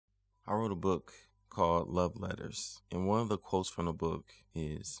I wrote a book called Love Letters, and one of the quotes from the book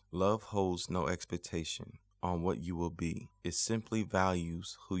is, "Love holds no expectation on what you will be. It simply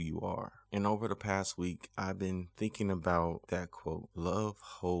values who you are." And over the past week, I've been thinking about that quote. Love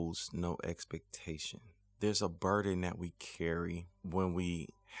holds no expectation. There's a burden that we carry when we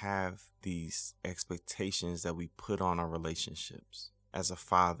have these expectations that we put on our relationships. As a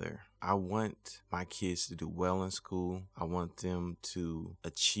father, I want my kids to do well in school. I want them to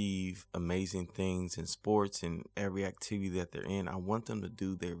achieve amazing things in sports and every activity that they're in. I want them to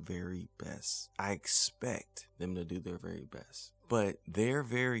do their very best. I expect them to do their very best. But their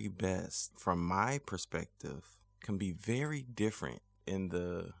very best, from my perspective, can be very different in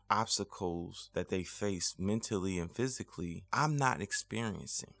the obstacles that they face mentally and physically. I'm not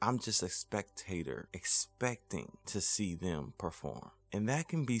experiencing. I'm just a spectator expecting to see them perform. And that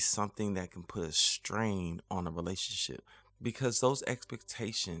can be something that can put a strain on a relationship, because those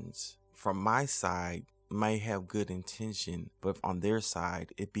expectations from my side may have good intention, but on their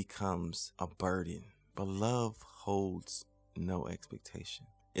side, it becomes a burden. But love holds no expectation.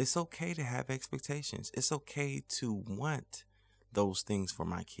 It's okay to have expectations. It's okay to want those things for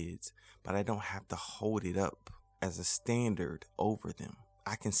my kids, but I don't have to hold it up as a standard over them.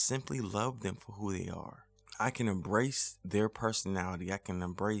 I can simply love them for who they are. I can embrace their personality. I can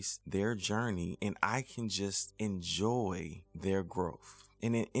embrace their journey, and I can just enjoy their growth.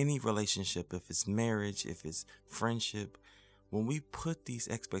 And in any relationship, if it's marriage, if it's friendship, when we put these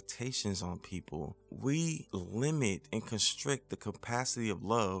expectations on people, we limit and constrict the capacity of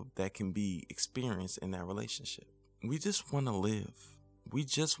love that can be experienced in that relationship. We just want to live. We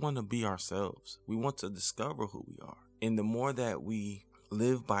just want to be ourselves. We want to discover who we are. And the more that we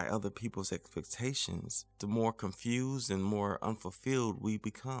live by other people's expectations, the more confused and more unfulfilled we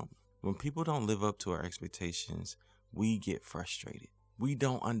become. When people don't live up to our expectations, we get frustrated. We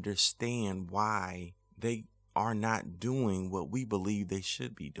don't understand why they are not doing what we believe they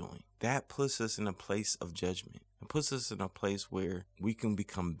should be doing. That puts us in a place of judgment. It puts us in a place where we can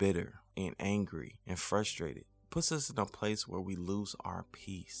become bitter and angry and frustrated. It puts us in a place where we lose our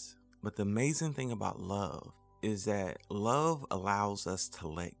peace. But the amazing thing about love is that love allows us to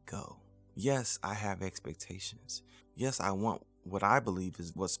let go. Yes, I have expectations. Yes, I want what I believe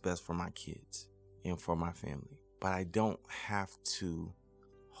is what's best for my kids and for my family. But I don't have to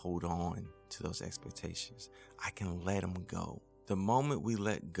hold on to those expectations. I can let them go. The moment we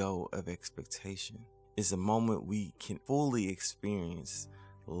let go of expectation is the moment we can fully experience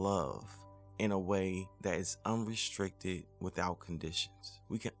love in a way that is unrestricted, without conditions.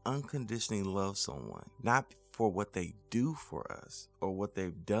 We can unconditionally love someone, not for what they do for us or what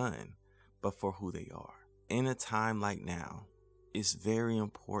they've done, but for who they are. In a time like now, it's very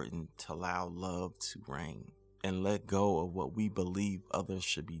important to allow love to reign and let go of what we believe others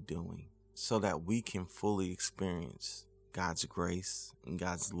should be doing, so that we can fully experience God's grace and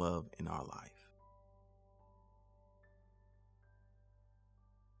God's love in our life.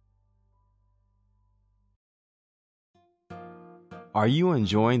 Are you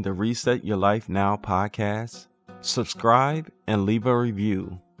enjoying the Reset Your Life Now podcast? Subscribe and leave a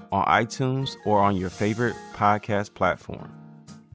review on iTunes or on your favorite podcast platform.